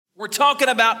We're talking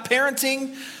about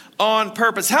parenting on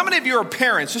purpose. How many of you are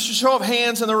parents? Just a show of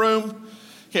hands in the room.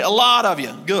 Okay, a lot of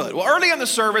you. Good. Well, early in the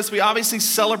service, we obviously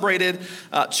celebrated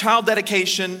child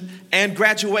dedication and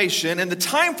graduation, and the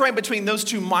time frame between those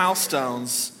two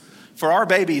milestones for our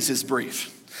babies is brief.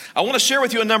 I want to share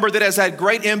with you a number that has had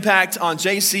great impact on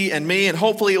JC and me, and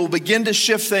hopefully it will begin to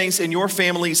shift things in your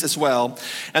families as well.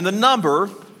 And the number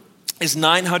is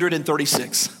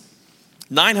 936.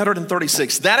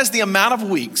 936. That is the amount of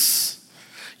weeks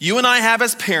you and I have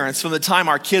as parents from the time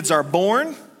our kids are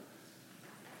born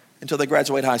until they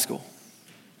graduate high school.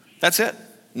 That's it.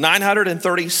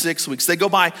 936 weeks. They go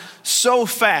by so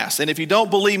fast. And if you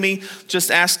don't believe me,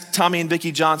 just ask Tommy and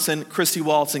Vicki Johnson, Christy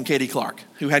Waltz, and Katie Clark,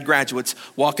 who had graduates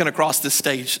walking across this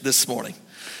stage this morning.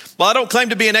 Well, I don't claim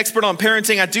to be an expert on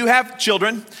parenting. I do have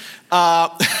children.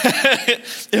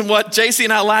 And what JC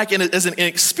and I lack is an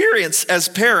experience as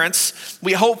parents,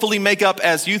 we hopefully make up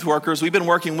as youth workers. We've been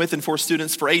working with and for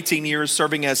students for 18 years,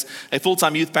 serving as a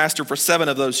full-time youth pastor for 7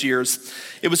 of those years.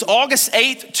 It was August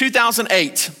 8th,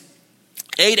 2008,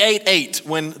 888,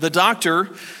 when the doctor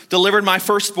delivered my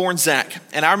firstborn, Zach.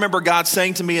 And I remember God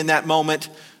saying to me in that moment,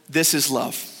 "This is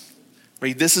love.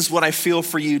 This is what I feel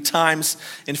for you times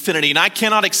infinity." And I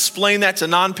cannot explain that to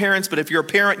non-parents, but if you're a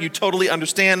parent, you totally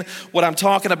understand what I'm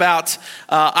talking about.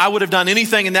 I would have done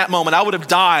anything in that moment. I would have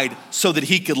died so that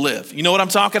he could live. You know what I'm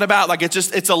talking about? Like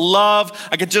it's a love.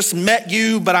 I could just met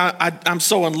you, but I'm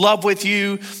so in love with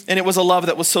you. And it was a love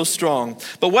that was so strong.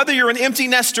 But whether you're an empty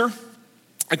nester,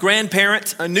 a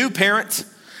grandparent, a new parent,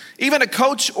 even a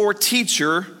coach or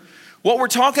teacher, what we're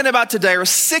talking about today are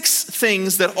 6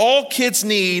 things that all kids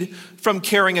need from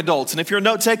caring adults. And if you're a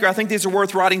note taker, I think these are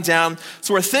worth writing down.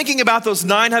 So we're thinking about those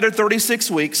 936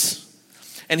 weeks.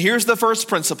 And here's the first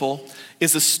principle,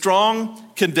 is a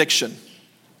strong conviction.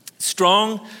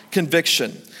 Strong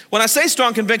conviction. When I say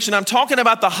strong conviction, I'm talking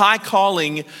about the high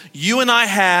calling you and I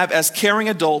have as caring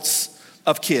adults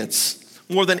of kids.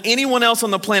 More than anyone else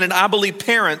on the planet, I believe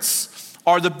parents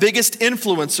are the biggest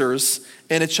influencers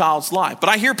in a child's life. But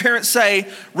I hear parents say,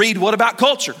 "Reed, what about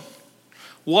culture?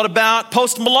 What about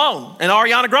Post Malone and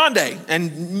Ariana Grande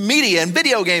and media and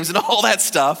video games and all that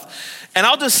stuff?" And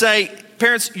I'll just say,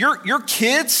 parents, your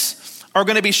kids are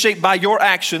going to be shaped by your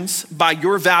actions, by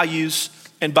your values,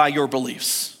 and by your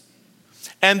beliefs.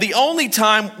 And the only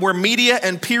time where media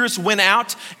and peers win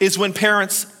out is when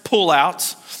parents pull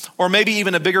out, or maybe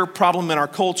even a bigger problem in our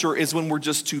culture is when we're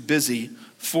just too busy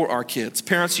for our kids.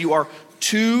 Parents, you are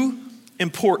too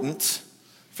important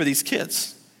for these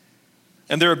kids.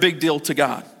 And they're a big deal to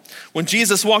God. When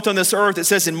Jesus walked on this earth, it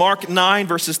says in Mark 9,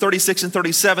 verses 36 and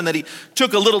 37, that he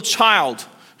took a little child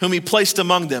whom he placed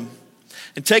among them.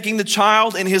 And taking the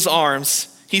child in his arms,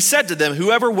 he said to them,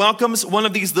 "Whoever welcomes one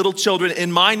of these little children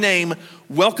in my name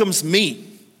welcomes me.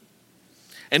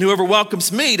 And whoever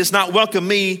welcomes me does not welcome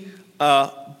me,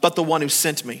 but the one who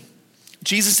sent me."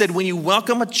 Jesus said, when you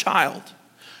welcome a child,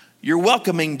 you're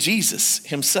welcoming Jesus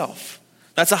himself.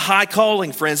 That's a high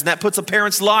calling, friends, and that puts a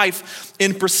parent's life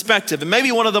in perspective. And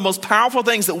maybe one of the most powerful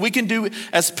things that we can do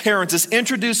as parents is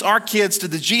introduce our kids to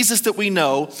the Jesus that we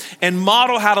know and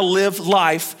model how to live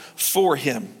life for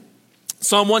him.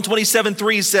 Psalm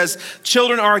 127:3 says,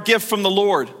 "Children are a gift from the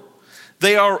Lord.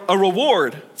 They are a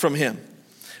reward from him."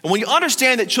 And when you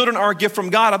understand that children are a gift from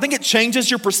God, I think it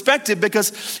changes your perspective,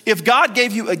 because if God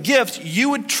gave you a gift, you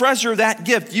would treasure that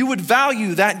gift. You would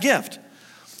value that gift.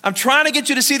 I'm trying to get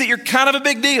you to see that you're kind of a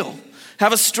big deal.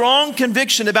 Have a strong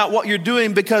conviction about what you're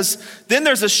doing, because then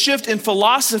there's a shift in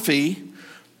philosophy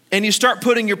and you start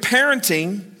putting your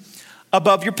parenting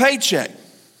above your paycheck.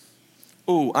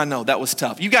 Ooh, I know, that was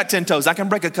tough. You got 10 toes, I can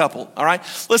break a couple, all right?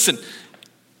 Listen,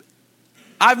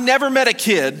 I've never met a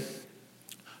kid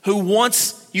who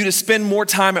wants you to spend more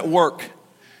time at work.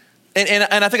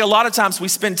 And I think a lot of times we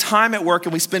spend time at work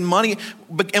and we spend money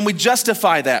and we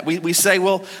justify that. We say,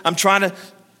 well, I'm trying to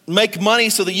make money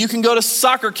so that you can go to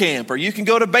soccer camp or you can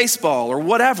go to baseball or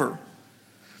whatever.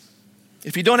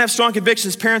 If you don't have strong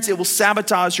convictions, parents, it will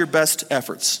sabotage your best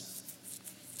efforts.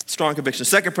 Strong conviction.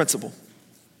 Second principle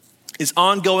is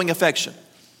ongoing affection.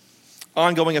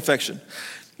 Ongoing affection.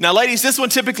 Now, ladies, this one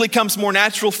typically comes more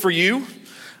natural for you.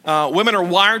 Women are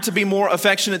wired to be more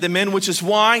affectionate than men, which is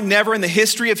why never in the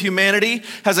history of humanity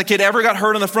has a kid ever got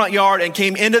hurt in the front yard and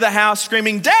came into the house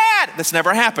screaming, "Dad!" That's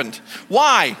never happened.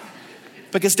 Why?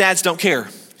 Because dads don't care.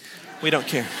 We don't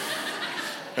care.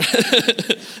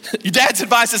 Your dad's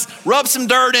advice is rub some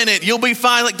dirt in it. You'll be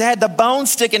fine. Like, "Dad, the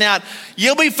bone's sticking out."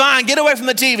 You'll be fine. Get away from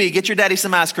the TV. Get your daddy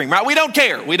some ice cream, right? We don't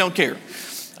care. We don't care.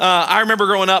 I remember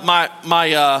growing up,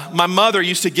 my mother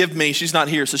used to give me, she's not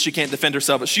here, so she can't defend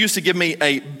herself, but she used to give me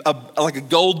like a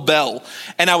gold bell,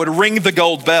 and I would ring the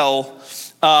gold bell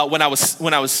when I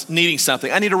was needing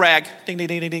something. I need a rag, ding, ding,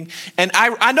 ding, ding, ding. And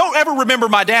I don't ever remember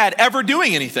my dad ever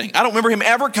doing anything. I don't remember him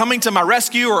ever coming to my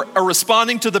rescue or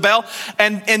responding to the bell.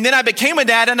 And then I became a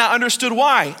dad and I understood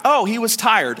why. Oh, he was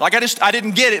tired. Like I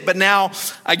didn't get it, but now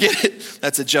I get it.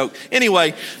 That's a joke.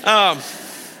 Anyway,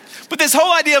 but this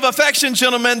whole idea of affection,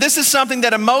 gentlemen, this is something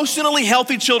that emotionally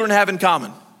healthy children have in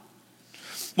common.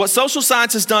 What social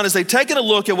science has done is they've taken a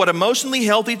look at what emotionally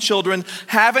healthy children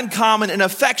have in common, and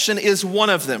affection is one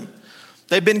of them.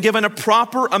 They've been given a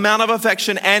proper amount of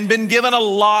affection and been given a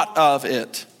lot of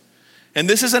it. And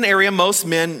this is an area most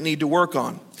men need to work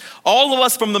on. All of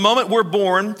us, from the moment we're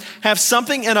born, have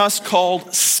something in us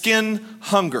called skin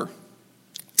hunger.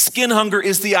 Skin hunger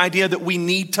is the idea that we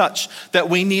need touch, that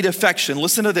we need affection.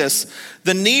 Listen to this.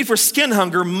 The need for skin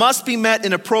hunger must be met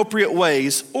in appropriate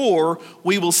ways, or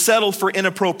we will settle for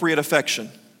inappropriate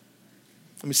affection.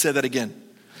 Let me say that again.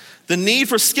 The need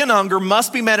for skin hunger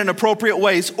must be met in appropriate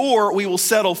ways, or we will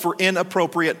settle for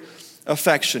inappropriate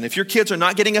affection. If your kids are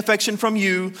not getting affection from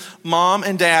you, mom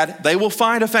and dad, they will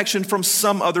find affection from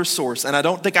some other source. And I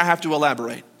don't think I have to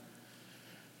elaborate.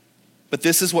 But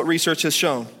this is what research has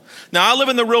shown. Now, I live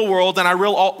in the real world, and I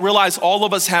realize all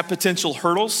of us have potential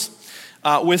hurdles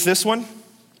with this one.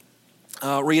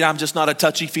 Read, I'm just not a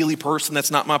touchy-feely person.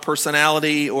 That's not my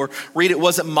personality. Or read, it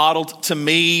wasn't modeled to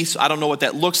me, so I don't know what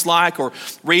that looks like. Or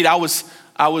read, I was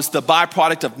the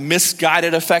byproduct of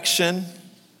misguided affection.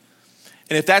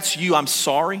 And if that's you, I'm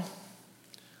sorry.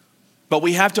 But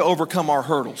we have to overcome our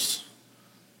hurdles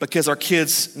because our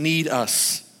kids need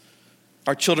us.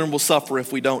 Our children will suffer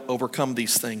if we don't overcome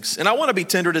these things. And I want to be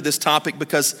tender to this topic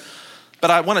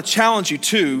but I want to challenge you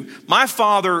too. My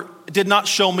father did not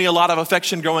show me a lot of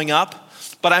affection growing up,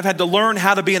 but I've had to learn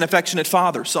how to be an affectionate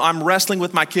father. So I'm wrestling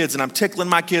with my kids and I'm tickling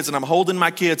my kids and I'm holding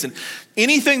my kids and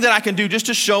anything that I can do just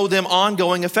to show them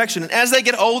ongoing affection. And as they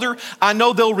get older, I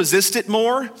know they'll resist it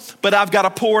more, but I've got to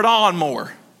pour it on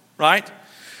more, right?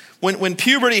 When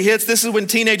puberty hits, this is when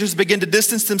teenagers begin to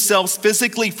distance themselves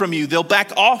physically from you. They'll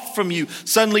back off from you.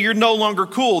 Suddenly you're no longer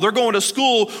cool. They're going to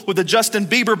school with a Justin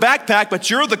Bieber backpack,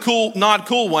 but you're the cool, not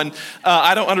cool one.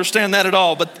 I don't understand that at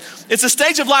all. But it's a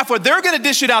stage of life where they're going to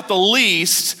dish it out the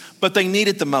least, but they need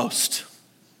it the most.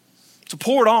 So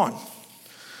pour it on.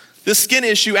 This skin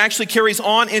issue actually carries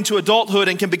on into adulthood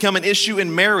and can become an issue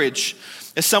in marriage.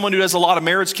 As someone who does a lot of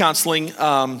marriage counseling,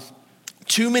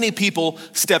 too many people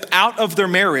step out of their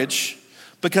marriage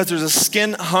because there's a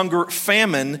skin hunger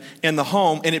famine in the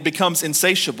home and it becomes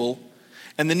insatiable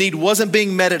and the need wasn't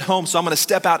being met at home, so I'm going to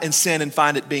step out and sin and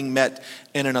find it being met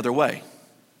in another way.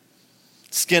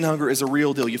 Skin hunger is a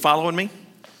real deal. You following me?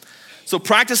 So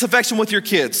practice affection with your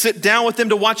kids. Sit down with them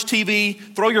to watch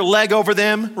TV, throw your leg over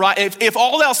them, right? If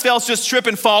all else fails, just trip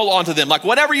and fall onto them. Like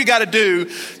whatever you got to do,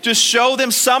 just show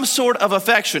them some sort of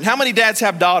affection. How many dads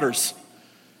have daughters?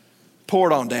 Pour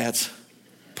it on, dads.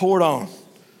 Pour it on.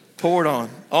 Pour it on.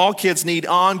 All kids need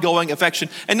ongoing affection.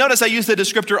 And notice I use the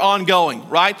descriptor ongoing,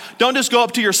 right? Don't just go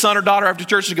up to your son or daughter after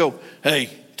church and go, hey,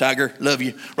 Tiger, love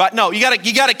you, right? No, you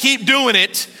gotta keep doing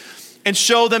it and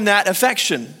show them that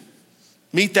affection.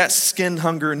 Meet that skin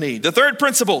hunger need. The third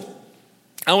principle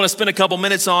I want to spend a couple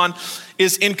minutes on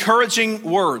is encouraging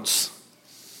words.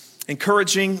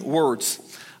 Encouraging words.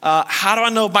 How do I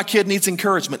know if my kid needs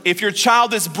encouragement? If your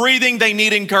child is breathing, they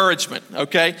need encouragement,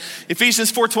 okay?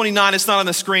 Ephesians 4:29, it's not on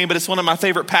the screen, but it's one of my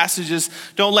favorite passages.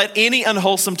 Don't let any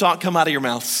unwholesome talk come out of your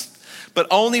mouths, but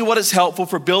only what is helpful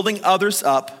for building others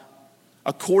up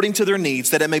according to their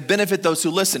needs, that it may benefit those who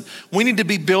listen. We need to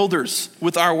be builders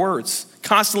with our words,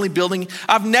 constantly building.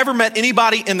 I've never met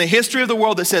anybody in the history of the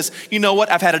world that says, you know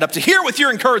what, I've had it up to here with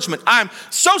your encouragement. I'm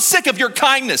so sick of your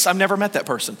kindness. I've never met that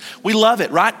person. We love it,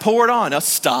 right? Pour it on. Now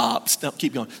stop.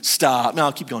 Keep going. Stop.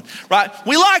 No, keep going, right?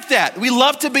 We like that. We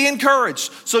love to be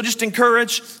encouraged. So just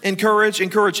encourage.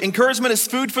 Encouragement is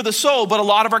food for the soul, but a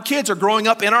lot of our kids are growing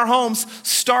up in our homes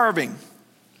starving.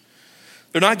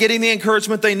 They're not getting the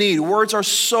encouragement they need. Words are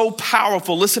so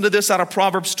powerful. Listen to this out of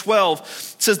Proverbs 12.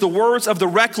 It says, the words of the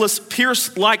reckless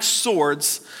pierce like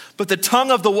swords, but the tongue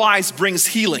of the wise brings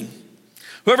healing.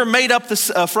 Whoever made up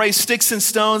this phrase, sticks and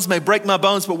stones may break my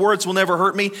bones, but words will never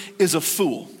hurt me, is a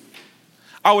fool.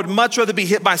 I would much rather be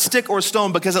hit by a stick or a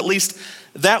stone because at least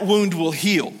that wound will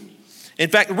heal. In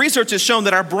fact, research has shown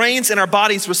that our brains and our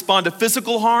bodies respond to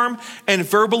physical harm and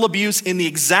verbal abuse in the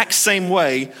exact same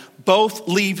way. Both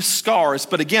leave scars.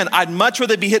 But again, I'd much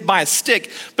rather be hit by a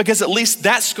stick because at least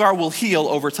that scar will heal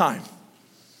over time.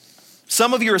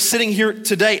 Some of you are sitting here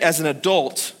today as an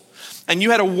adult and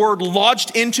you had a word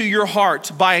lodged into your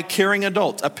heart by a caring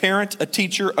adult, a parent, a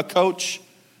teacher, a coach,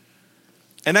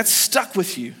 and that's stuck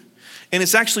with you, and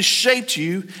it's actually shaped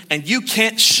you, and you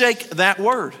can't shake that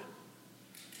word.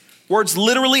 Words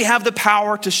literally have the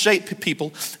power to shape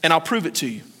people, and I'll prove it to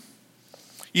you.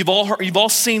 You've all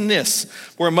seen this,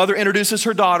 where a mother introduces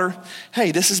her daughter.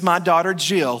 Hey, this is my daughter,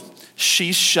 Jill.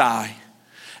 She's shy.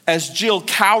 As Jill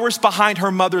cowers behind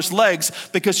her mother's legs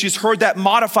because she's heard that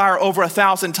modifier over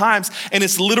 1,000 times, and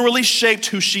it's literally shaped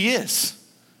who she is.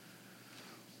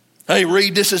 Hey,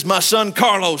 Reed, this is my son,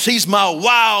 Carlos. He's my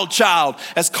wild child.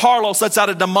 As Carlos lets out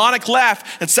a demonic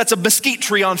laugh and sets a mesquite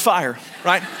tree on fire,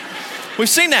 right? We've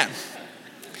seen that.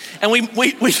 And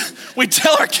we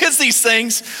tell our kids these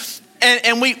things,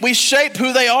 and we shape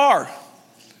who they are.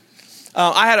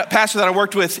 I had a pastor that I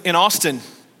worked with in Austin,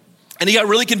 and he got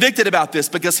really convicted about this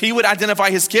because he would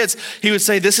identify his kids. He would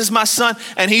say, this is my son,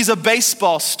 and he's a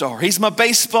baseball star. He's my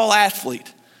baseball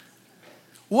athlete.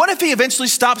 What if he eventually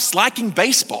stops liking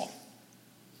baseball?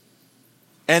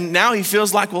 And now he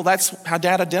feels like, well, that's how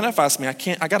dad identifies me. I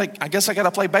guess I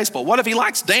gotta play baseball. What if he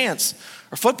likes dance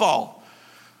or football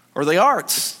or the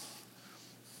arts?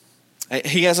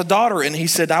 He has a daughter, and he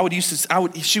said,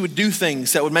 she would do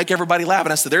things that would make everybody laugh.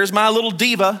 And I said, there's my little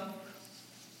diva.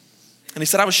 And he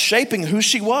said, I was shaping who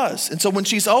she was. And so when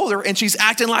she's older and she's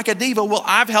acting like a diva, well,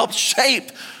 I've helped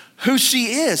shape who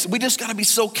she is. We just gotta be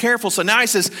so careful. So now he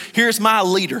says, here's my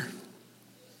leader.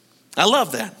 I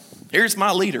love that. Here's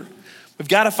my leader. We've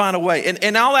gotta find a way.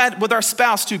 And I'll add with our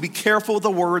spouse too, be careful of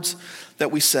the words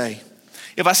that we say.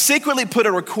 If I secretly put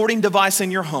a recording device in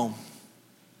your home,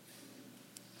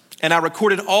 and I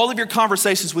recorded all of your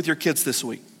conversations with your kids this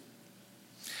week,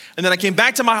 and then I came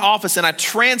back to my office and I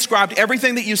transcribed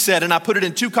everything that you said, and I put it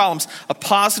in 2 columns, a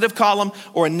positive column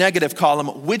or a negative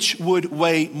column, which would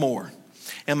weigh more?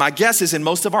 And my guess is in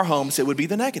most of our homes, it would be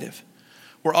the negative.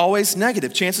 We're always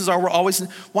negative. Chances are we're always,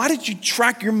 why did you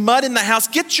track your mud in the house?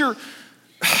 Get your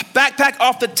backpack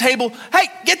off the table. Hey,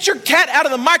 get your cat out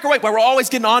of the microwave. Well, we're always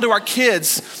getting on to our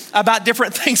kids about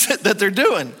different things that they're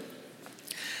doing.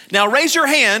 Now raise your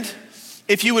hand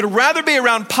if you would rather be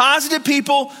around positive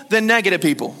people than negative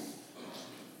people.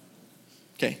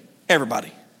 Okay,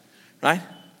 everybody, right?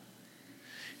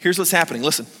 Here's what's happening,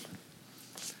 listen.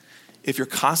 If you're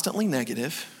constantly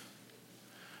negative,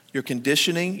 you're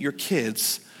conditioning your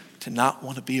kids to not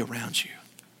want to be around you.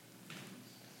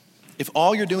 If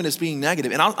all you're doing is being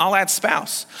negative, and I'll add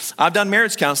spouse. I've done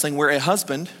marriage counseling where a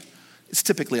husband, it's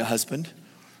typically a husband,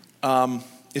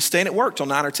 is staying at work till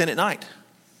 9 or 10 at night.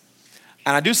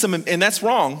 And I do some, and that's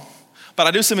wrong, but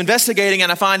I do some investigating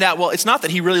and I find out, well, it's not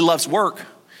that he really loves work.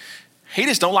 He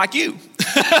just don't like you.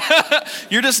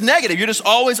 You're just negative. You're just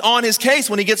always on his case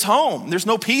when he gets home. There's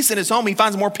no peace in his home. He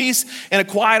finds more peace in a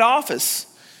quiet office.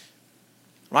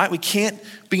 Right? We can't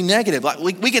be negative. Like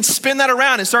we can spin that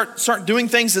around and start doing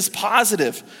things as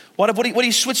positive. What do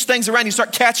you switch things around? You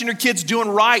start catching your kids doing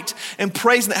right and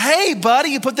praising them. Hey, buddy,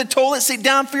 you put the toilet seat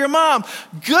down for your mom.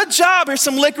 Good job. Here's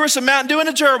some licorice, some Mountain Dew, and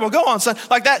a gerbil. Go on, son.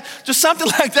 Like that, just something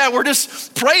like that. We're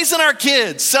just praising our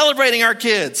kids, celebrating our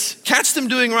kids. Catch them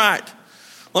doing right.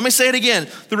 Let me say it again.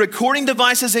 The recording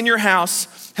devices in your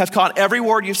house have caught every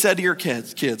word you've said to your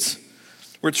kids.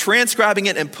 We're transcribing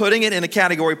it and putting it in a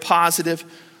category positive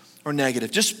or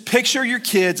negative. Just picture your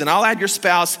kids, and I'll add your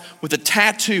spouse with a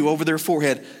tattoo over their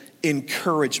forehead.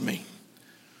 Encourage me.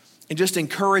 And just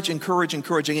encouraging.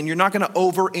 And you're not gonna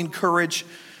over-encourage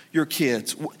your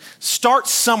kids. Start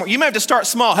somewhere. You may have to start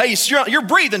small. Hey, you're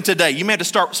breathing today. You may have to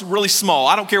start really small.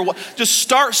 I don't care what. Just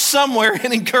start somewhere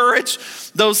and encourage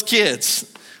those kids.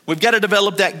 We've got to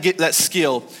develop that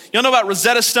skill. Y'all know about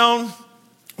Rosetta Stone?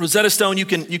 Rosetta Stone, you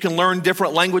can learn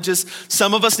different languages.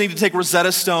 Some of us need to take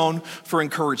Rosetta Stone for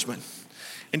encouragement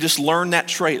and just learn that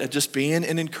trait of just being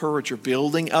an encourager,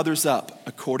 building others up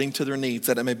according to their needs,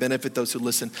 that it may benefit those who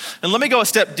listen. And let me go a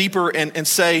step deeper and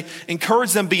say,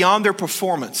 encourage them beyond their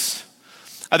performance.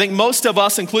 I think most of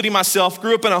us, including myself,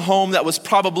 grew up in a home that was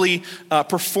probably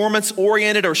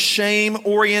performance-oriented or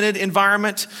shame-oriented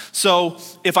environment. So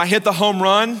if I hit the home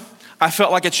run, I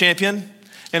felt like a champion.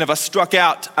 And if I struck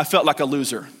out, I felt like a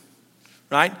loser,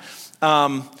 right?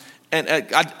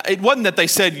 It wasn't that they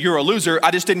said you're a loser,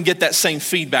 I just didn't get that same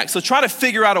feedback. So try to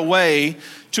figure out a way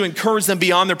to encourage them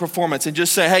beyond their performance and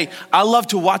just say, hey, I love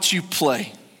to watch you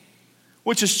play.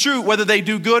 Which is true, whether they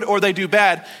do good or they do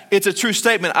bad, it's a true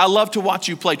statement. I love to watch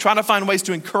you play. Try to find ways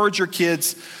to encourage your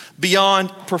kids beyond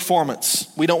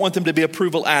performance. We don't want them to be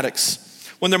approval addicts.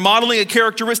 When they're modeling a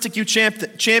characteristic you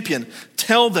champion,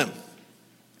 tell them,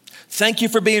 thank you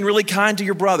for being really kind to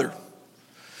your brother.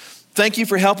 Thank you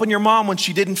for helping your mom when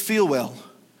she didn't feel well.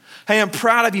 Hey, I'm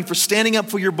proud of you for standing up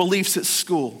for your beliefs at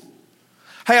school.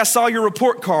 Hey, I saw your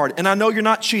report card and I know you're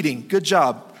not cheating. Good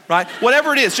job, right?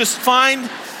 Whatever it is, just find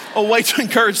a way to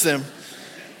encourage them.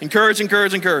 Encourage.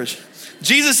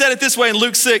 Jesus said it this way in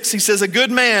Luke 6. He says, a good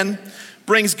man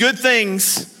brings good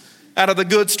things out of the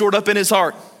good stored up in his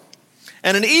heart.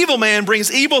 And an evil man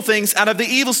brings evil things out of the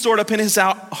evil stored up in his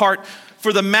heart.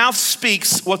 For the mouth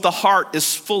speaks what the heart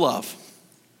is full of.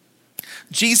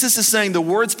 Jesus is saying the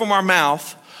words from our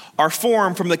mouth are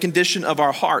formed from the condition of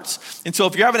our hearts. And so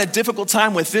if you're having a difficult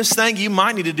time with this thing, you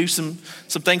might need to do some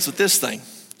things with this thing,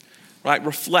 right?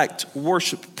 Reflect,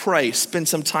 worship, pray, spend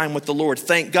some time with the Lord.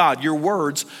 Thank God your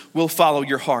words will follow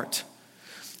your heart.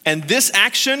 And this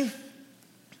action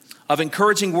of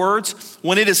encouraging words,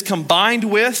 when it is combined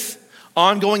with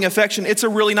ongoing affection, it's a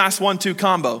really nice 1-2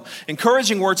 combo.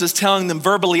 Encouraging words is telling them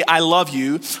verbally, I love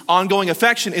you. Ongoing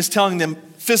affection is telling them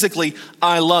physically,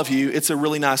 I love you. It's a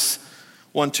really nice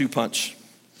 1-2 punch.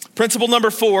 Principle number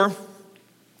 4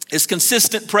 is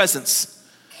consistent presence.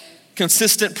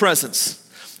 Consistent presence.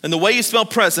 And the way you spell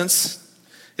presence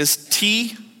is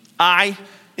T-I-M-E.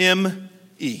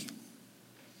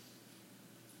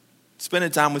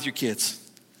 Spending time with your kids.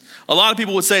 A lot of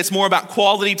people would say it's more about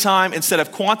quality time instead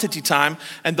of quantity time,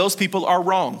 and those people are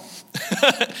wrong.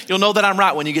 You'll know that I'm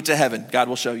right when you get to heaven. God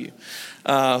will show you.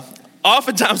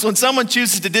 Oftentimes when someone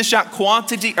chooses to dish out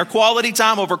quantity or quality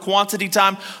time over quantity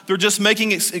time, they're just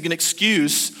making an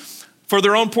excuse for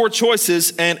their own poor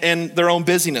choices and their own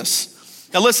busyness.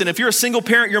 Now listen, if you're a single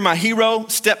parent, you're my hero.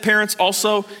 Step parents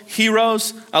also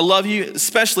heroes. I love you,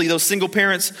 especially those single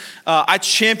parents. I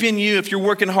champion you if you're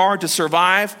working hard to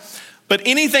survive. But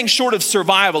anything short of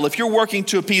survival, if you're working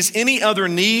to appease any other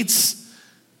needs,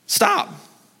 stop.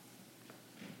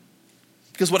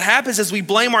 Because what happens is we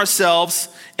blame ourselves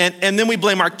and then we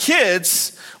blame our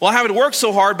kids. Well, I haven't worked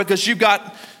so hard because you've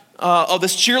got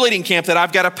this cheerleading camp that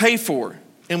I've got to pay for.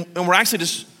 And we're actually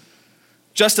just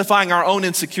justifying our own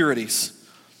insecurities.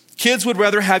 Kids would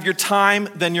rather have your time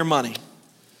than your money.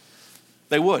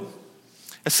 They would.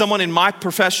 As someone in my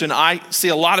profession, I see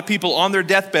a lot of people on their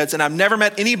deathbeds, and I've never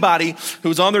met anybody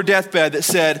who's on their deathbed that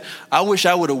said, I wish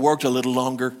I would have worked a little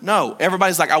longer. No,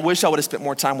 everybody's like, I wish I would have spent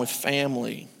more time with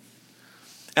family.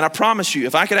 And I promise you,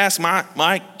 if I could ask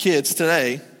my kids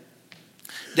today,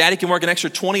 Daddy can work an extra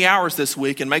 20 hours this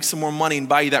week and make some more money and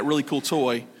buy you that really cool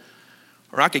toy.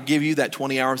 Or I could give you that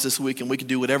 20 hours this week and we could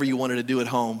do whatever you wanted to do at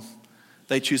home.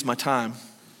 They choose my time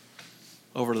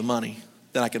over the money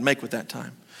that I could make with that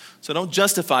time. So don't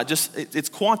justify, it's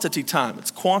quantity time. It's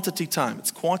quantity time.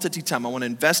 It's quantity time. I want to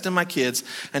invest in my kids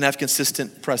and have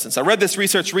consistent presence. I read this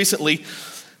research recently. It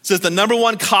says the number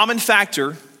one common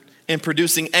factor in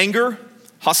producing anger,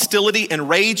 hostility, and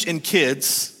rage in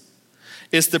kids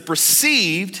is the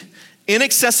perceived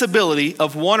inaccessibility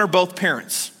of one or both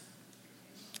parents.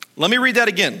 Let me read that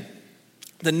again.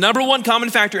 The number one common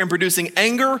factor in producing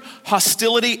anger,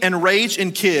 hostility, and rage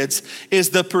in kids is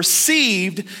the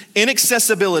perceived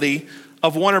inaccessibility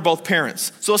of one or both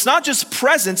parents. So it's not just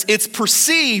presence, it's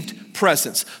perceived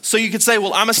presence. So you could say,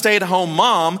 well, I'm a stay-at-home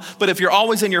mom, but if you're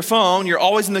always in your phone, you're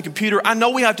always in the computer, I know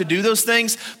we have to do those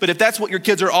things, but if that's what your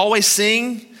kids are always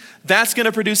seeing, that's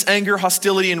gonna produce anger,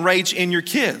 hostility, and rage in your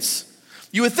kids.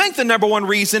 You would think the number one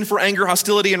reason for anger,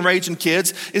 hostility, and rage in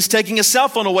kids is taking a cell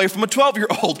phone away from a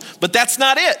 12-year-old, but that's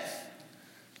not it.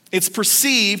 It's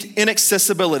perceived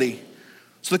inaccessibility.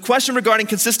 So the question regarding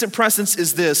consistent presence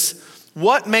is this: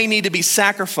 what may need to be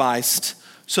sacrificed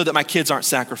so that my kids aren't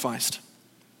sacrificed?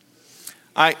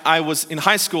 I was in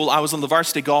high school, I was on the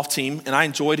varsity golf team, and I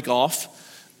enjoyed golf.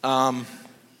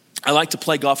 I like to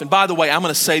play golf. And by the way, I'm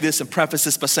going to say this and preface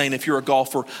this by saying if you're a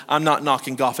golfer, I'm not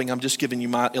knocking golfing. I'm just giving you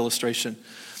my illustration.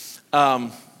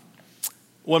 When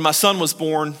my son was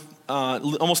born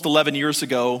almost 11 years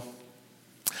ago,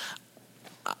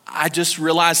 I just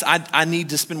realized I need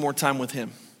to spend more time with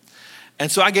him.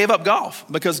 And so I gave up golf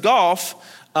because golf,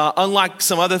 unlike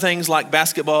some other things like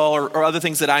basketball or other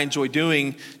things that I enjoy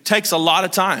doing, takes a lot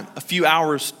of time, a few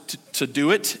hours to do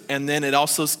it. And then it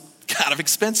also is kind of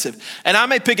expensive. And I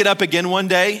may pick it up again one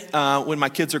day when my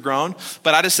kids are grown,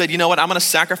 but I just said, you know what, I'm gonna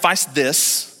sacrifice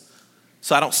this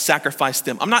so I don't sacrifice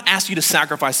them. I'm not asking you to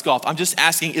sacrifice golf. I'm just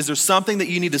asking, is there something that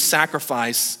you need to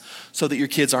sacrifice so that your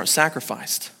kids aren't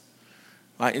sacrificed?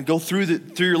 Right? And go through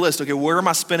your list. Okay, where am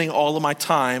I spending all of my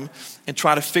time? And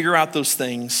try to figure out those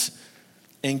things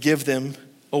and give them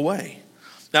away.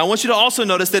 Now, I want you to also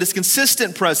notice that it's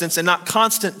consistent presence and not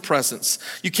constant presence.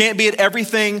 You can't be at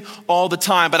everything all the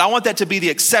time, but I want that to be the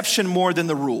exception more than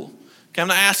the rule. Okay, I'm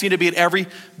not asking you to be at every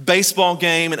baseball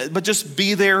game, but just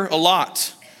be there a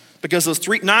lot. because those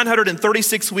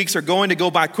 936 weeks are going to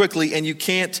go by quickly and you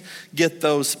can't get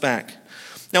those back.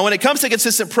 Now, when it comes to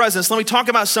consistent presence, let me talk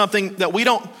about something that we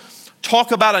don't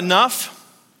talk about enough,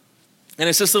 and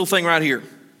it's this little thing right here.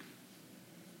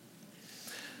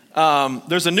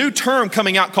 There's a new term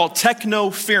coming out called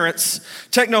technoference.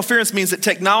 Technoference means that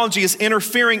technology is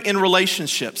interfering in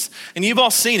relationships. And you've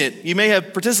all seen it. You may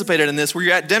have participated in this where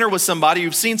you're at dinner with somebody,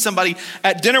 you've seen somebody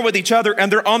at dinner with each other, and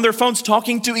they're on their phones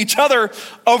talking to each other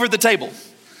over the table.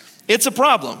 It's a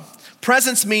problem.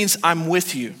 Presence means I'm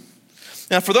with you.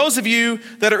 Now, for those of you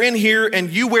that are in here and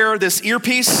you wear this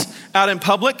earpiece out in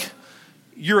public,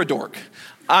 you're a dork.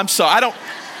 I'm sorry,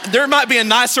 there might be a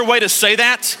nicer way to say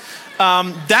that.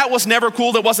 That was never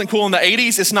cool. That wasn't cool in the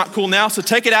 80s. It's not cool now. So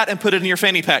take it out and put it in your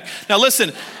fanny pack. Now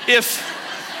listen, if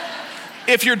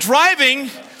you're driving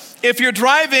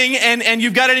and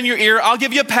you've got it in your ear, I'll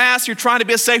give you a pass. You're trying to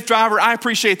be a safe driver. I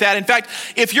appreciate that. In fact,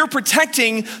 if you're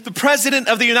protecting the President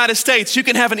of the United States, you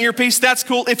can have an earpiece. That's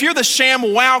cool. If you're the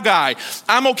sham wow guy,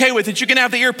 I'm okay with it. You can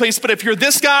have the earpiece. But if you're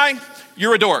this guy,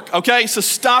 you're a dork. Okay, so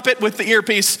stop it with the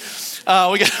earpiece.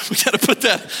 We got to put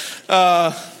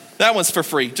that. That one's for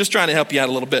free. Just trying to help you out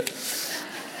a little bit.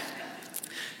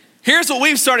 Here's what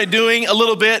we've started doing a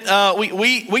little bit.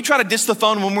 We try to ditch the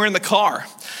phone when we're in the car.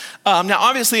 Now,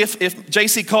 obviously, if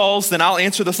JC calls, then I'll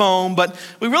answer the phone. But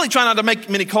we really try not to make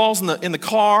many calls in the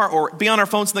car or be on our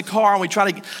phones in the car. And we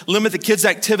try to limit the kids'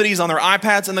 activities on their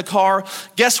iPads in the car.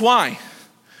 Guess why?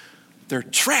 They're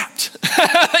trapped.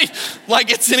 Like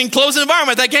it's an enclosed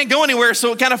environment. They can't go anywhere,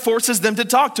 so it kind of forces them to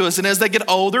talk to us. And as they get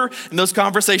older and those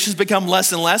conversations become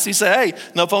less and less, you say, hey,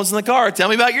 no phones in the car. Tell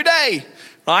me about your day,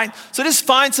 right? So just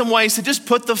find some ways to just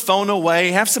put the phone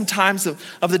away. Have some times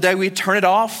of the day where you turn it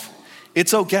off.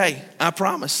 It's okay, I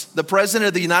promise. The President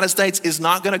of the United States is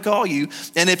not going to call you.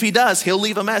 And if he does, he'll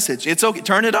leave a message. It's okay,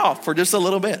 turn it off for just a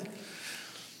little bit.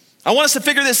 I want us to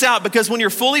figure this out because when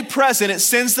you're fully present, it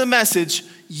sends the message,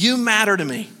 you matter to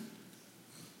me.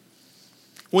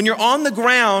 When you're on the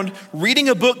ground reading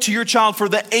a book to your child for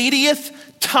the 80th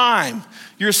time,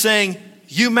 you're saying,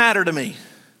 you matter to me.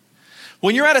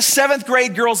 When you're at a 7th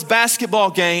grade girls basketball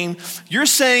game, you're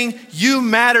saying, you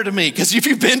matter to me. Because if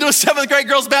you've been to a 7th grade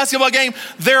girls basketball game,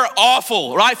 they're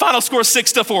awful, right? Final score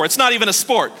 6-4. It's not even a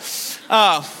sport.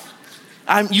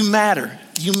 You matter.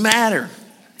 You matter.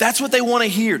 That's what they want to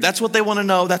hear. That's what they want to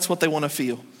know. That's what they want to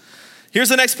feel. Here's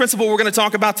the next principle we're going to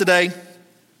talk about today,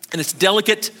 and it's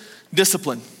delicate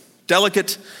discipline.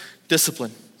 Delicate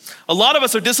discipline. A lot of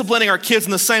us are disciplining our kids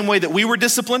in the same way that we were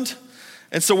disciplined,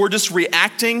 and so we're just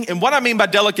reacting. And what I mean by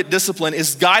delicate discipline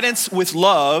is guidance with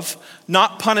love,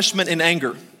 not punishment and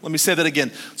anger. Let me say that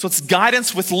again. So it's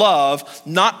guidance with love,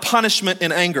 not punishment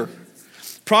and anger.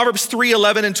 Proverbs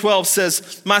 3:11 and 12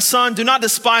 says, my son, do not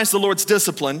despise the Lord's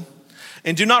discipline,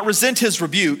 and do not resent his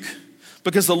rebuke,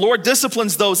 because the Lord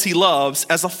disciplines those he loves,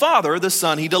 as a father the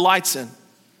son he delights in.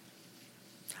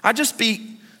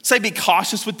 Be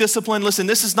cautious with discipline. Listen,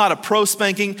 this is not a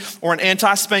pro-spanking or an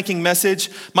anti-spanking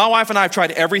message. My wife and I have tried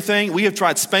everything. We have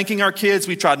tried spanking our kids.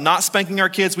 We've tried not spanking our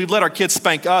kids. We've let our kids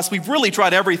spank us. We've really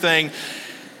tried everything.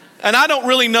 And I don't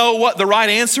really know what the right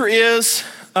answer is.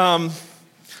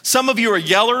 Some of you are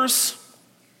yellers,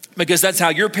 because that's how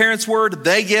your parents were.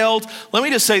 They yelled. Let me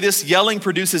just say this, yelling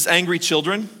produces angry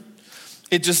children.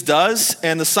 It just does.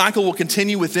 And the cycle will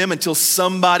continue with them until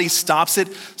somebody stops it.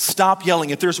 Stop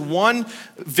yelling. If there's one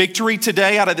victory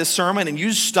today out of this sermon and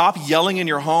you stop yelling in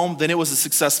your home, then it was a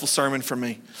successful sermon for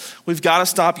me. We've got to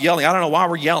stop yelling. I don't know why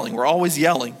we're yelling. We're always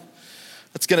yelling.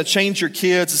 It's going to change your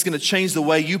kids. It's going to change the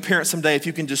way you parent someday if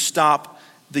you can just stop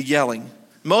the yelling.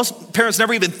 Most parents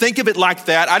never even think of it like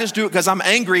that. I just do it because I'm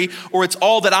angry or it's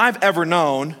all that I've ever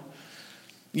known.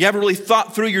 You haven't really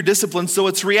thought through your discipline, so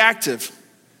it's reactive.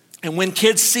 And when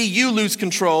kids see you lose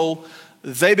control,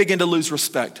 they begin to lose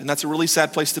respect. And that's a really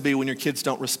sad place to be when your kids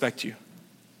don't respect you.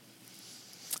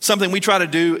 Something we try to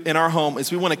do in our home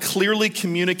is we want to clearly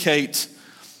communicate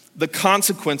the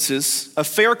consequences, a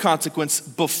fair consequence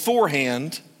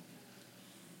beforehand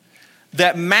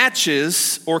that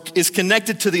matches or is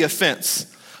connected to the offense.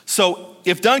 So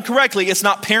if done correctly, it's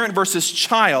not parent versus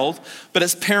child, but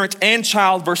it's parent and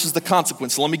child versus the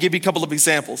consequence. So let me give you a couple of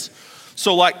examples.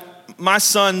 So like my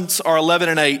sons are 11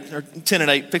 and 8, or 10 and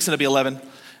 8, fixing to be 11.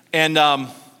 And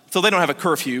so they don't have a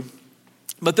curfew,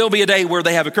 but there'll be a day where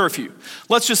they have a curfew.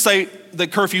 Let's just say the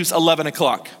curfew's 11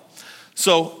 o'clock.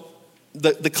 So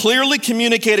the clearly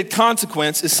communicated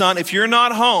consequence is, son, if you're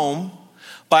not home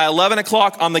by 11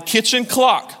 o'clock on the kitchen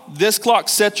clock, this clock,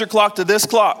 set your clock to this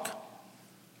clock.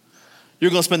 You're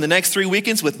going to spend the next 3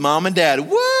 weekends with mom and dad.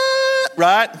 What?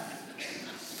 Right?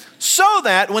 So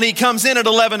that when he comes in at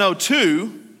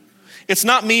 11:02, It's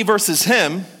not me versus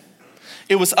him.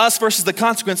 It was us versus the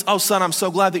consequence. Oh, son, I'm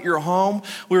so glad that you're home.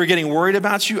 We were getting worried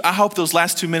about you. I hope those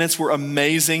last 2 minutes were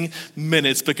amazing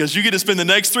minutes because you get to spend the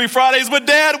next 3 Fridays with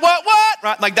Dad. What?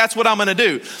 Right? Like, that's what I'm going to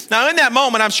do. Now, in that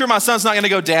moment, I'm sure my son's not going to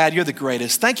go, Dad, you're the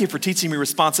greatest. Thank you for teaching me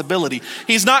responsibility.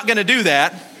 He's not going to do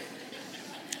that.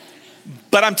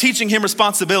 But I'm teaching him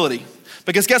responsibility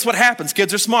because guess what happens?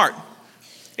 Kids are smart.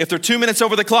 If they're 2 minutes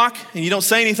over the clock and you don't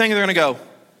say anything, they're going to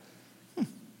go,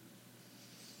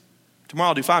 tomorrow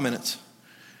I'll do 5 minutes.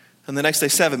 And the next day,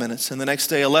 7 minutes. And the next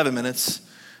day, 11 minutes.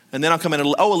 And then I'll come in at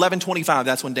 11:25.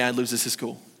 That's when Dad loses his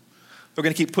cool. They're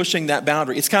going to keep pushing that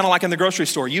boundary. It's kind of like in the grocery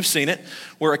store. You've seen it,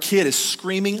 where a kid is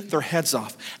screaming their heads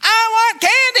off. I want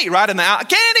candy, right in the aisle.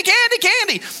 Candy, candy,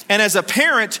 candy. And as a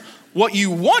parent, what you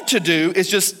want to do is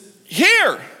just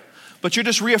here. But you're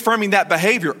just reaffirming that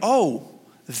behavior. Oh,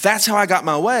 that's how I got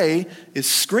my way, is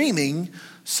screaming.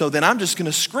 So then I'm just going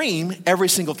to scream every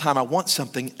single time I want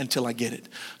something until I get it.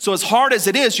 So as hard as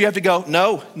it is, you have to go,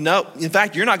 no. In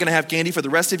fact, you're not going to have candy for the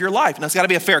rest of your life. Now, it's got to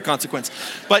be a fair consequence.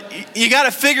 But you got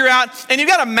to figure out, and you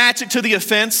got to match it to the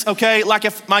offense, okay? Like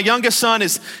if my youngest son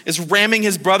is ramming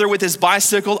his brother with his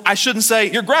bicycle, I shouldn't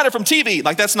say, you're grounded from TV.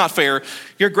 Like, that's not fair.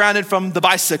 You're grounded from the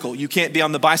bicycle. You can't be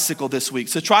on the bicycle this week.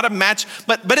 So try to match,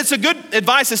 but it's a good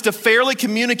advice is to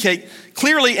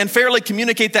clearly and fairly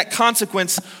communicate that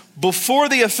consequence before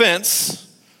the offense.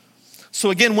 So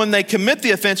again, when they commit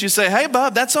the offense, you say, hey,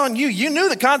 Bob, that's on you. You knew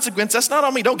the consequence. That's not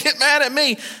on me. Don't get mad at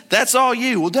me. That's all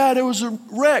you. Well, Dad, it was a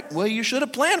wreck. Well, you should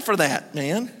have planned for that,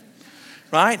 man.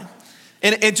 Right?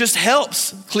 And it just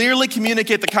helps. Clearly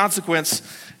communicate the consequence.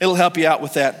 It'll help you out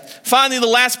with that. Finally, the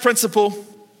last principle,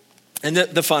 and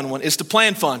the fun one, is to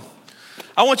plan fun.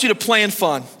 I want you to plan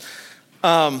fun.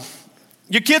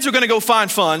 Your kids are going to go find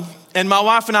fun. And my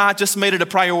wife and I just made it a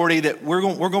priority that we're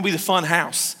going to be the fun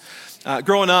house.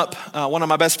 Growing up, one of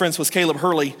my best friends was Caleb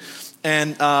Hurley,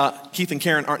 and Keith and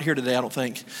Karen aren't here today, I don't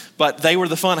think, but they were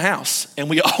the fun house, and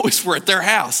we always were at their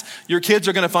house. Your kids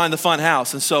are going to find the fun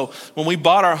house. And so when we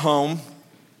bought our home,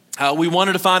 we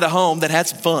wanted to find a home that had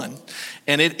some fun.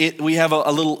 And we have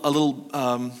a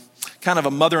little kind of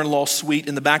a mother-in-law suite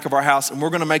in the back of our house, and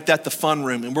we're going to make that the fun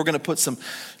room. And we're going to put some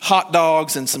hot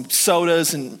dogs and some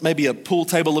sodas and maybe a pool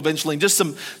table eventually.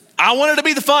 And I wanted to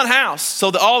be the fun house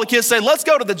so that all the kids say, let's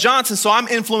go to the Johnson. So I'm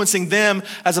influencing them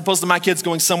as opposed to my kids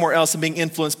going somewhere else and being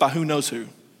influenced by who knows who.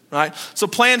 Right? So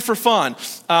plan for fun.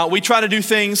 We try to do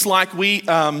things like we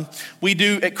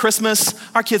do at Christmas.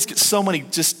 Our kids get so many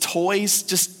just toys,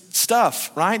 just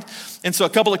stuff, right? And so a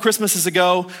couple of Christmases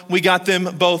ago, we got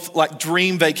them both like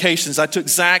dream vacations. I took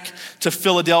Zach to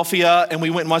Philadelphia and we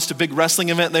went and watched a big wrestling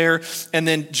event there. And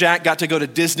then Jack got to go to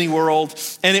Disney World.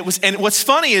 And what's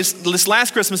funny is this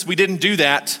last Christmas, we didn't do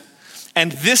that.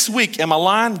 And this week, am I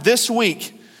lying? This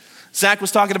week, Zach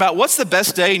was talking about what's the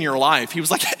best day in your life? He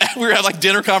was like, we were having like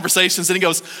dinner conversations and he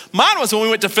goes, mine was when we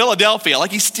went to Philadelphia.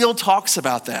 Like he still talks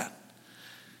about that.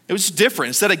 It was different.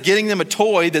 Instead of getting them a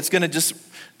toy that's going to just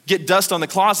get dust on the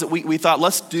closet, we thought,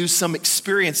 let's do some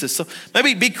experiences. So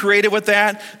maybe be creative with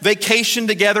that. Vacation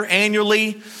together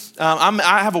annually.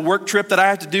 I have a work trip that I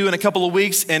have to do in a couple of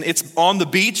weeks, and it's on the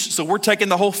beach. So we're taking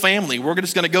the whole family. We're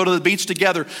just going to go to the beach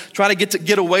together, try to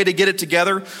get away to get it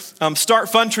together. Start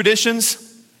fun traditions.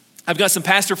 I've got some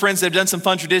pastor friends that have done some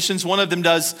fun traditions. One of them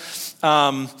does,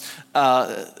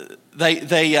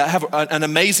 they have an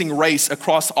amazing race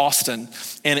across Austin.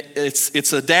 And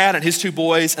it's a dad and his 2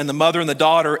 boys and the mother and the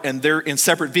daughter, and they're in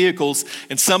separate vehicles.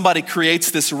 And somebody creates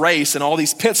this race and all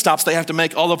these pit stops they have to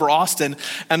make all over Austin.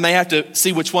 And they have to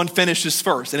see which one finishes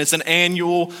first. And it's an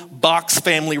annual Box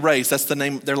family race. That's the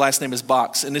name, their last name is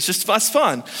Box. And it's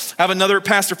fun. I have another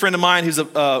pastor friend of mine who's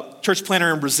a church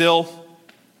planner in Brazil.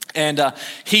 And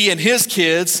he and his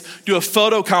kids do a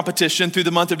photo competition through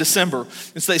the month of December.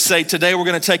 And so they say, today we're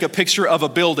going to take a picture of a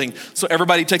building. So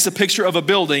everybody takes a picture of a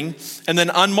building, and then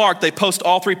unmarked, they post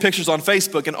all 3 pictures on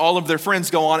Facebook, and all of their friends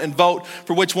go on and vote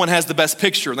for which one has the best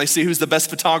picture. And they see who's the best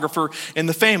photographer in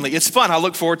the family. It's fun. I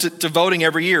look forward to voting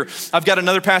every year. I've got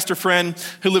another pastor friend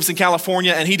who lives in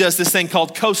California, and he does this thing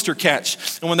called coaster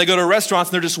catch. And when they go to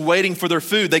restaurants and they're just waiting for their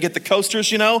food, they get the coasters,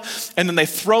 and then they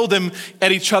throw them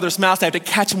at each other's mouths. They have to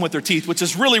catch them with their teeth, which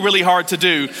is really, really hard to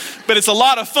do. But it's a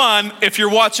lot of fun if you're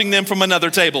watching them from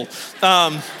another table.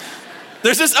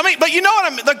 There's this, but you know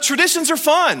what I mean? Like, traditions are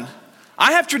fun.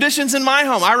 I have traditions in my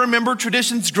home. I remember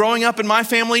traditions growing up in my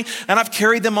family, and I've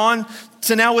carried them on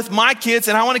to now with my kids,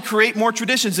 and I want to create more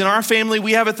traditions. In our family,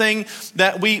 we have a thing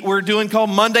that we're doing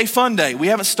called Monday Fun Day. We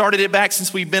haven't started it back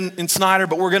since we've been in Snyder,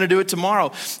 but we're going to do it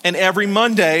tomorrow. And every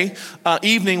Monday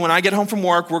evening when I get home from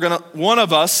work, one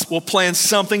of us will plan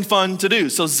something fun to do.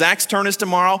 So Zach's turn is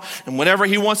tomorrow, and whatever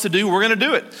he wants to do, we're going to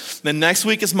do it. Then next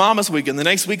week is Mama's week, and the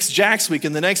next week's Jack's week,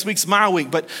 and the next week's my week.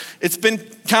 But it's been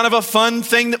kind of a fun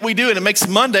thing that we do, and it makes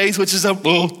Mondays, which is a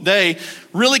day,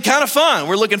 really kind of fun.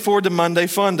 We're looking forward to Monday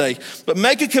Fun Day. But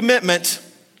make a commitment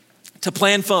to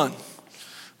plan fun.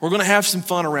 We're going to have some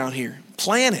fun around here.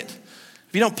 Plan it.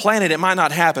 If you don't plan it, it might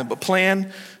not happen, but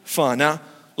plan fun. Now,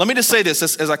 let me just say this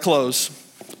as I close.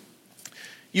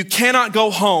 You cannot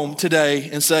go home today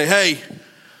and say, hey,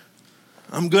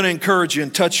 I'm going to encourage you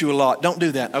and touch you a lot. Don't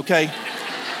do that, okay?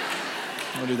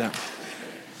 Don't do that.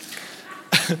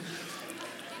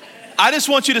 I just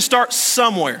want you to start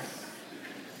somewhere.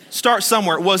 Start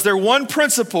somewhere. Was there one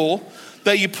principle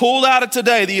that you pulled out of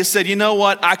today that you said, you know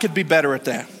what, I could be better at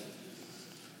that?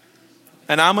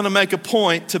 And I'm going to make a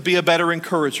point to be a better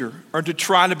encourager, or to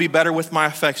try to be better with my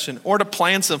affection, or to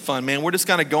plan some fun. Man, we're just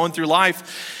kind of going through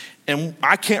life, and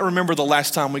I can't remember the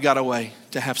last time we got away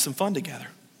to have some fun together.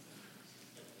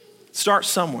 Start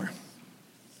somewhere.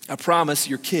 I promise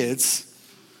your kids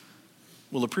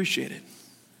will appreciate it.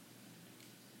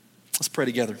 Let's pray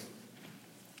together.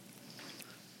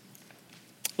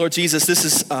 Lord Jesus, this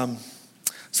is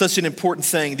such an important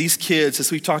thing. These kids, as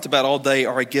we've talked about all day,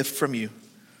 are a gift from you.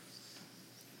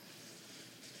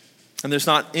 And there's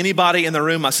not anybody in the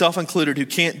room, myself included, who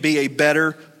can't be a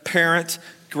better parent,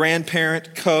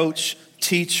 grandparent, coach,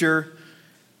 teacher,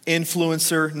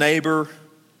 influencer, neighbor.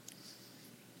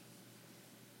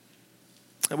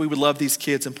 That we would love these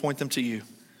kids and point them to you.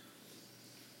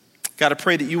 God, I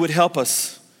pray that you would help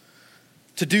us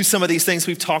to do some of these things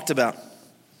we've talked about.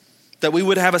 That we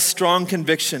would have a strong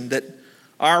conviction that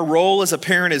our role as a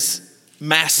parent is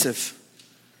massive.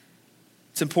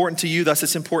 It's important to you, thus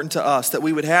it's important to us. That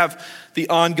we would have the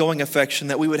ongoing affection,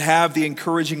 that we would have the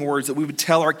encouraging words, that we would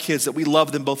tell our kids that we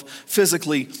love them both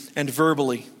physically and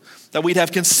verbally. That we'd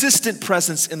have consistent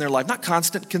presence in their life. Not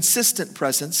constant, consistent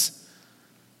presence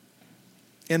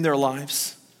in their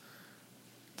lives.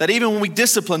 That even when we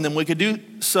discipline them, we could do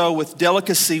so with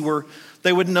delicacy, where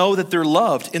they would know that they're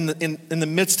loved in the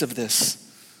midst of this.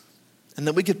 And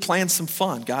that we could plan some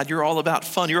fun. God, you're all about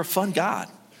fun. You're a fun God.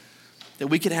 That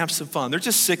we could have some fun. They're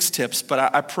just 6 tips, but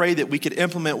I pray that we could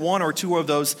implement 1 or 2 of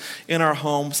those in our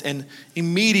homes, and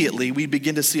immediately we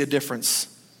begin to see a difference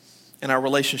in our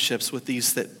relationships with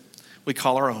these that we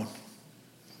call our own.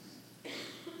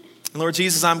 And Lord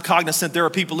Jesus, I'm cognizant there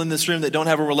are people in this room that don't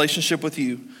have a relationship with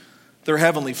you, their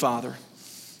Heavenly Father.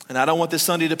 And I don't want this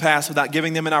Sunday to pass without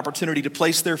giving them an opportunity to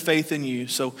place their faith in you.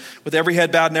 So with every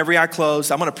head bowed and every eye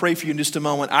closed, I'm going to pray for you in just a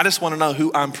moment. I just want to know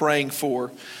who I'm praying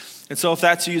for. And so if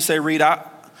that's you, say, Reed, I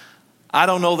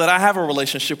don't know that I have a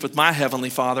relationship with my Heavenly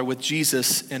Father, with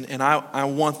Jesus, and I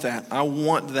want that. I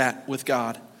want that with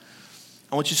God.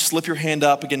 I want you to slip your hand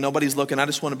up. Again, nobody's looking. I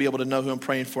just want to be able to know who I'm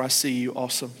praying for. I see you.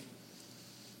 Awesome.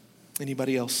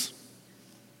 Anybody else?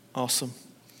 Awesome.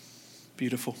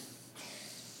 Beautiful.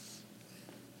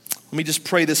 Let me just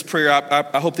pray this prayer.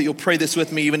 I hope that you'll pray this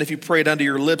with me, even if you pray it under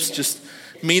your lips. Just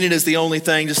mean it as the only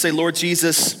thing. Just say, Lord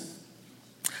Jesus,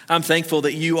 I'm thankful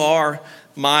that you are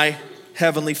my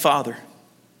Heavenly Father.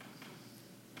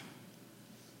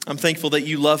 I'm thankful that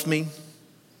you love me.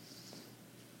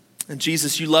 And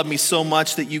Jesus, you love me so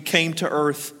much that you came to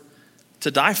earth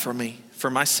to die for me, for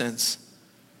my sins.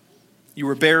 You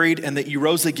were buried and that you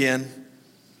rose again.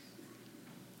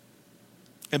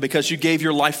 And because you gave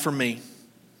your life for me,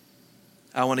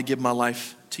 I want to give my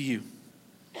life to you.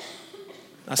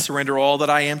 I surrender all that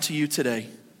I am to you today.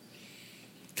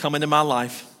 Come into my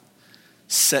life.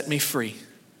 Set me free.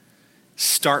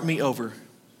 Start me over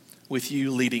with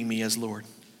you leading me as Lord.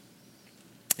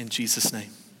 In Jesus'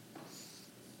 name,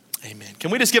 amen. Can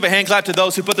we just give a hand clap to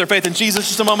those who put their faith in Jesus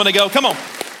just a moment ago? Come on.